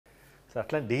So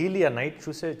అట్లా daily ఆ night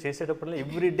చేసేటప్పుడు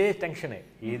ఎవ్రీడే టెన్షనే,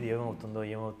 ఏది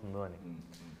ఏమవుతుందో అని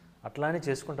అట్లానే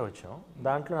చేసుకుంటూ వచ్చాం.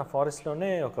 దాంట్లో నా ఫారెస్ట్లోనే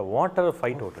ఒక వాటర్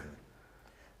ఫైట్ ఒకటి ఉంది,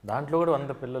 దాంట్లో కూడా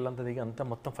 100 పిల్లలంతా దిగి అంతా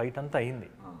మొత్తం ఫైట్ అంతా అయింది.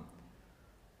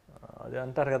 అది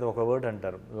అంటారు కదా, ఒక వర్డ్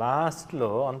అంటారు, లాస్ట్లో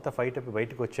అంత ఫైట్ అయిపోయి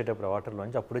బయటకు వచ్చేటప్పుడు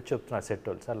వాటర్లోంచి అప్పుడు వచ్చి చెప్తున్నారు సెట్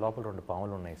వాళ్ళు, సార్ లోపల 2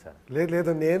 పాములు ఉన్నాయి సార్.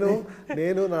 లేదు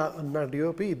నేను నా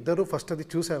డిఓపి ఇద్దరు ఫస్ట్ అది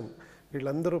చూసాము.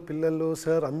 వీళ్ళందరూ పిల్లలు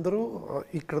సార్ అందరూ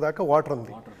ఇక్కడ దాకా వాటర్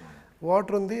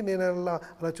ఉంది. నేను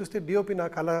అలా చూస్తే డిఓపి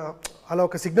నాకు అలా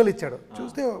ఒక సిగ్నల్ ఇచ్చాడు.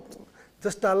 చూస్తే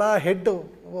జస్ట్ అలా హెడ్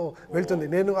వెళ్తుంది.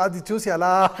 నేను అది చూసి అలా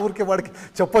ఊరికే వాడికి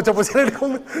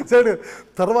సైడ్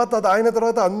తర్వాత అది అయిన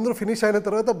తర్వాత అందరూ ఫినిష్ అయిన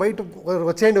తర్వాత బయట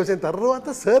వచ్చేయండి తర్వాత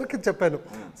సార్కి చెప్పాను,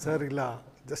 సార్ ఇలా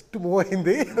జస్ట్ మూవ్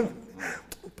అయింది,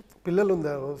 పిల్లలు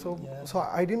ఉన్నారు. So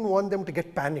I don't want them to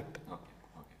get పానిక్డ్.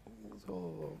 So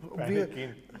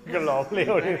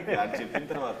చెప్పిన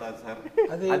తర్వాత సార్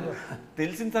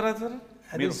తెలిసిన తర్వాత సార్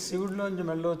శివుడిలోంచి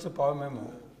మెల్ల వచ్చే పావమేమో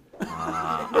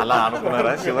అలా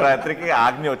అనుకున్నారా? శివరాత్రికి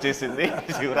ఆజ్ఞ వచ్చేసింది,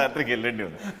 శివరాత్రికి వెళ్ళండి.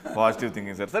 Positive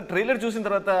thinking sir. Sir trailer చూసిన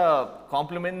తర్వాత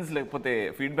కాంప్లిమెంట్స్ లేకపోతే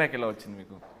ఫీడ్బ్యాక్ ఎలా వచ్చింది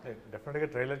మీకు? డెఫినెట్గా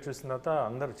ట్రైలర్ చూసిన తర్వాత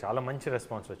అందరూ చాలా మంచి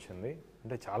రెస్పాన్స్ వచ్చింది.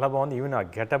 అంటే చాలా బాగుంది, ఈవెన్ ఆ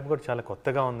గెటప్ కూడా చాలా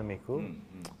కొత్తగా ఉంది మీకు.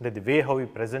 అంటే ది వే హౌ ఈ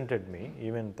ప్రెజెంటెడ్ మీ,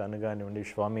 ఈవెన్ తను కానివ్వండి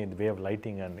స్వామి, ది వే ఆఫ్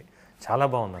లైటింగ్ అండి చాలా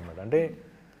బాగుంది అన్నమాట. అంటే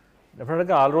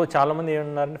డెఫినెట్గా రోజు చాలామంది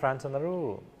ఏమన్నారంటే ఫ్యాన్స్ అన్నారు,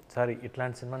 సార్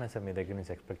ఇట్లాంటి సినిమానే సార్ మీ దగ్గర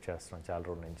నుంచి ఎక్స్పెక్ట్ చేస్తున్నాం చాలా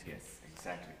రోజుల నుంచి.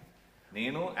 ఎగ్జాక్ట్లీ.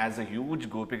 నేను యాజ్ అ హ్యూజ్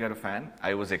గోపి గారు fan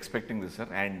I was expecting this sir.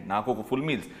 And నాకు ఒక ఫుల్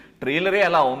మీల్స్ ట్రైలరే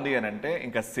అలా ఉంది అని అంటే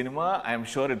ఇంకా cinema I'm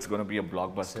sure it's gonna be a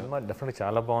block buster. Cinema డెఫినెట్గా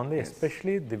చాలా బాగుంది,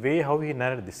 especially the way how he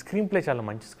narrate, the screen play చాలా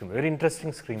మంచి screen, very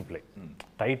interesting screen play,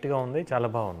 టైట్గా ఉంది, చాలా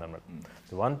బాగుంది అన్నమాట.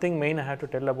 One thing main I have to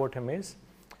tell about him is,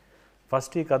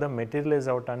 first ఈ కథ మెటీరియలైజ్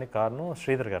అవడానికి కారణం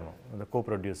శ్రీధర్ గారు, co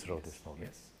producer of this movie.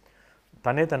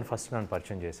 తను ఫస్ట్ నన్ను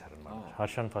పరిచయం చేశారన్నమాట.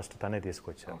 హర్షన్ ఫస్ట్ తనే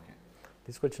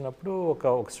తీసుకొచ్చినప్పుడు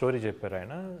ఒక స్టోరీ చెప్పారు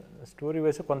ఆయన. స్టోరీ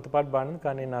వేసి కొంత పాటు బాగుంది,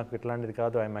 కానీ నాకు ఇట్లాంటిది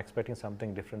కాదు, ఐఎమ్ ఎక్స్పెక్టింగ్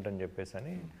సంథింగ్ డిఫరెంట్ అని చెప్పేసి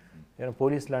అని, నేను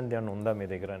పోలీస్ లాంటిది ఏమైనా ఉందా మీ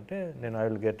దగ్గర అంటే, నేను I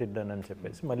will get it done అని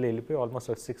చెప్పేసి మళ్ళీ వెళ్ళిపోయి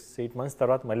ఆల్మోస్ట్ 6-8 months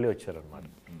తర్వాత మళ్ళీ వచ్చారనమాట.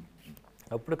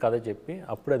 అప్పుడు కథ చెప్పి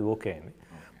అప్పుడు అది ఓకే అయింది.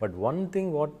 But one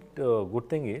thing good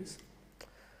thing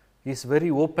is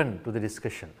very open to the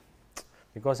discussion.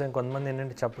 Because కొంతమంది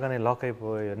ఏంటంటే చెప్పగానే లాక్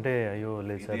అయిపోయి అంటే అయ్యో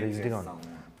లేదు సార్ ఈజీగా ఉంది,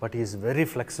 but is very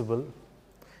flexible.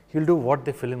 he'll do what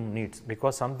the film needs,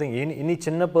 because something any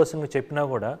చిన్న పర్సన్ చెప్పినా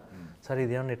కూడా సార్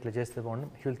ఇది ఏమన్నా ఇట్లా చేస్తే బాగుంది,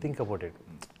 he'll think about it.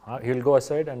 He'll go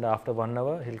aside and after 1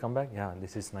 hour he'll come back, yeah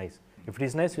this is nice. If it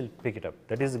is nice he'll pick it up.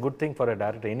 That is a good thing for a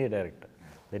director, any director.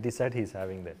 That is said he's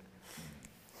having that.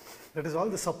 That is all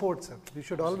the support, sir. You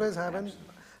should always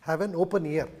have an open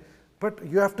ear, but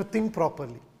you have to think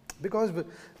properly. Because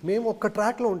మేము ఒక్క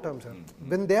ట్రాక్లో ఉంటాం sir,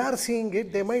 when they are seeing it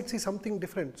they might see something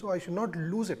different, so I should not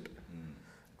lose it.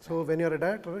 So when you're a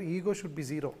director, ego should be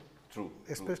zero. True.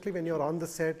 Especially when you're on the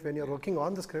set, when you're working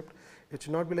on the script, it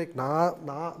should not be like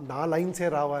na lines hai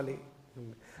ravali.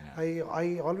 I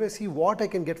always see what I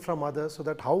can get from others, so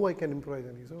that how I can improvise.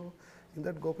 So in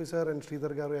that Gopi sir and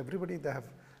Sridhar garu, everybody they have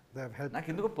helped. నాకు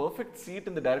ఎందుకు perfect seat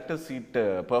in the director seat,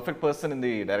 perfect person in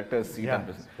the director seat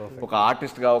అనిపిస్తుంది. ఒక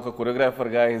artist గా, ఒక choreographer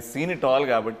గా scene it all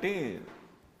కాబట్టి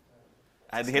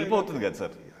అది help అవుతుంది కదా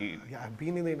sir. I've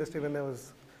been in the industry when I was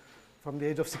from the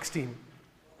age of 16,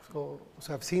 so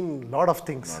I've seen lot of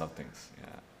things.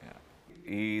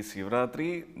 ఈ శివరాత్రి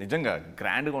నిజంగా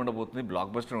గ్రాండ్గా ఉండబోతుంది,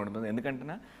 బ్లాక్ బస్టర్ ఉండబోతుంది.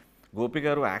 ఎందుకంటే గోపి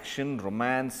గారు యాక్షన్,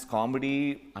 రొమాన్స్, కామెడీ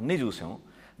అన్నీ చూసాం.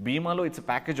 భీమాలో it's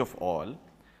package of all.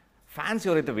 Fans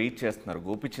ఎవరైతే వెయిట్ చేస్తున్నారు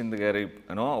గోపిచంద్ గారి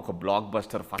ఒక block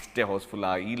buster first day Housefull,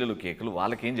 ఆ ఈలలు కేకులు,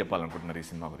 వాళ్ళకి ఏం చెప్పాలనుకుంటున్నారు ఈ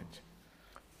సినిమా గురించి?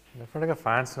 డెఫినెట్గా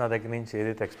ఫ్యాన్స్ నా దగ్గర నుంచి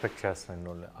ఏదైతే ఎక్స్పెక్ట్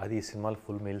చేస్తున్నారో అది ఈ సినిమాలో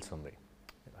ఫుల్ మీల్స్ ఉంది.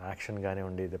 యాక్షన్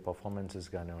కానివ్వండి, ది పర్ఫార్మెన్సెస్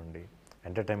కానివ్వండి,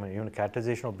 entertainment, even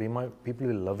characterisation of Bhima, people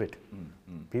will love it.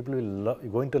 People will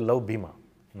going to love Bhima,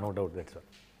 no doubt that's all.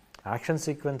 Action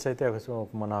sequence అయితే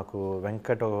నాకు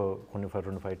వెంకట్ కొన్ని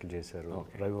 2 ఫైట్లు చేశారు,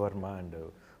 రవివర్మ అండ్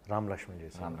రామ్ లక్ష్మణ్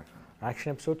చేశారు.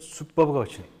 యాక్షన్ ఎపిసోడ్స్ సూపర్గా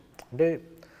వచ్చినాయి. అంటే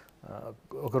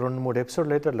ఒక 2-3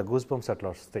 ఎపిసోడ్లు అయితే అట్లా గూస్ బంప్స్ అట్లా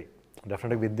వస్తాయి.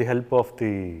 డెఫినెట్గా with the help of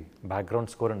the background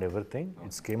score and everything,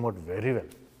 it's came out very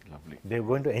well. Lovely. They are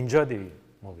going to enjoy the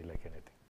movie like anything.